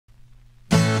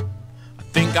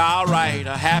Think I'll write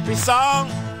a happy song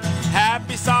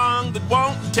that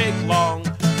won't take long.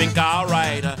 Think I'll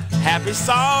write a happy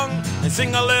song and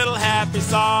sing a little happy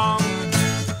song.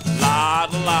 La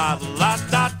da la da la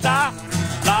da da,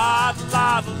 la da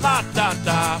la da la da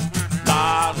da,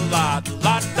 la da la da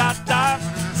la da da.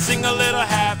 Sing a little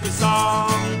happy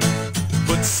song.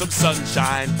 Put some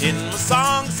sunshine in my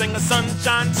song. Sing a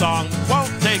sunshine song,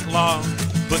 won't take long.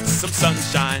 Put some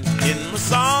sunshine in my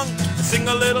song and sing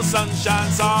a little sunshine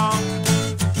song.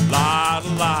 La da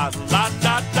la da la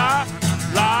da da,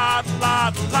 la da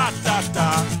la da la da da,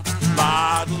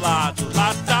 la da la da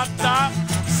la da da.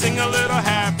 Sing a little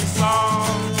happy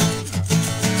song.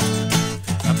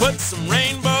 I put some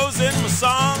rainbows in my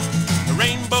song, a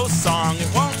rainbow song,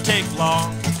 it won't take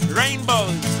long.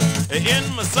 Rainbows in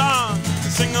my song,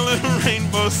 sing a little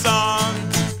rainbow song.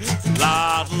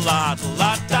 La da la da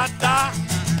la da da,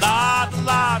 la da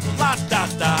la da la da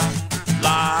da,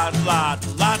 la da la da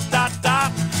la da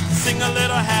da. Sing a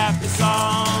little happy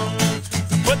song.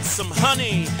 Put some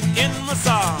honey in my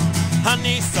song,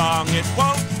 honey song, it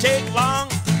won't take long.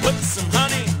 Put some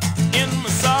honey in my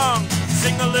song,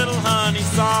 sing a little honey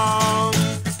song.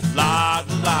 La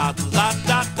da la da la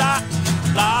da da,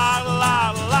 la da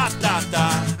la da la da da,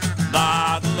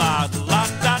 la da la da la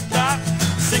da da.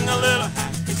 Sing a little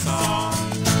happy song.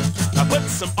 I put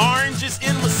some oranges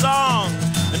in my song,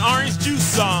 an orange juice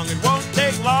song, it won't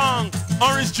take long.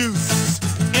 Orange juice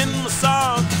in my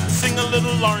song, sing a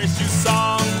little orange juice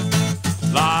song.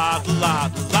 La da la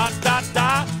da la da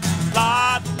da,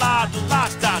 la da la da la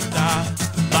da da,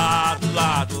 la da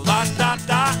la da la da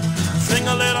da. Sing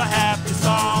a little happy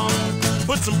song.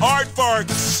 Put some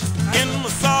aardvarks in my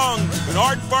song, an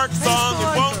aardvark song,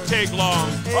 it won't take long.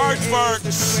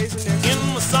 Aardvarks in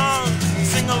my song,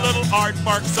 sing a little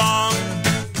aardvark song.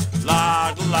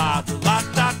 La da la da la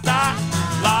da da,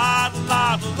 la da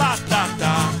la da la da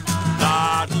da,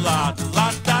 la da la da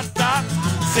la da da.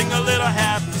 Sing a little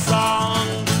happy song.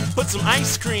 Put some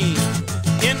ice cream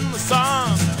in the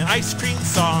song, an ice cream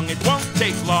song, it won't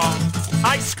take long.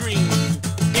 Ice cream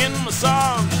in my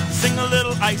song, sing a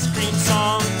little ice cream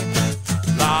song.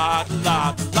 La da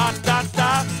la da la da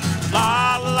da,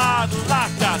 la da la da la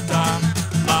da da,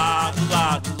 la da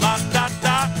la da la da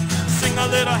da. Sing a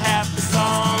little happy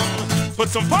song. Put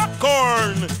some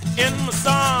popcorn in my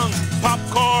song,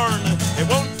 popcorn, it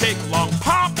won't take long.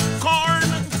 Popcorn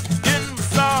in my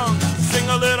song, sing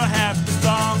a little happy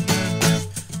song.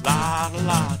 La da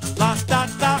la da la da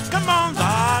da, come on,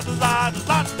 la da la da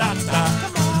la da da,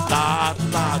 la da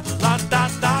la da la da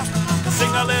da.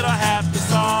 Sing a little happy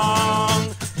song.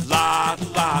 La da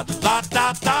la da la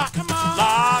da da, come on,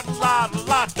 la da la da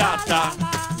la da da,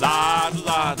 la da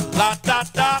la da la da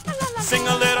da. Sing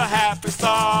a little happy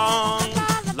song.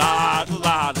 La da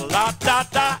la da la da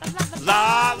da,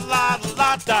 la da la da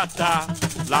la da da,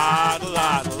 la da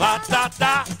la da la da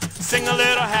da. Sing a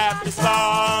little happy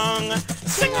song.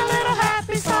 Sing a little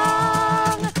happy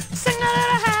song. Sing a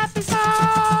little happy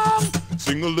song.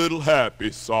 Sing a little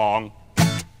happy song.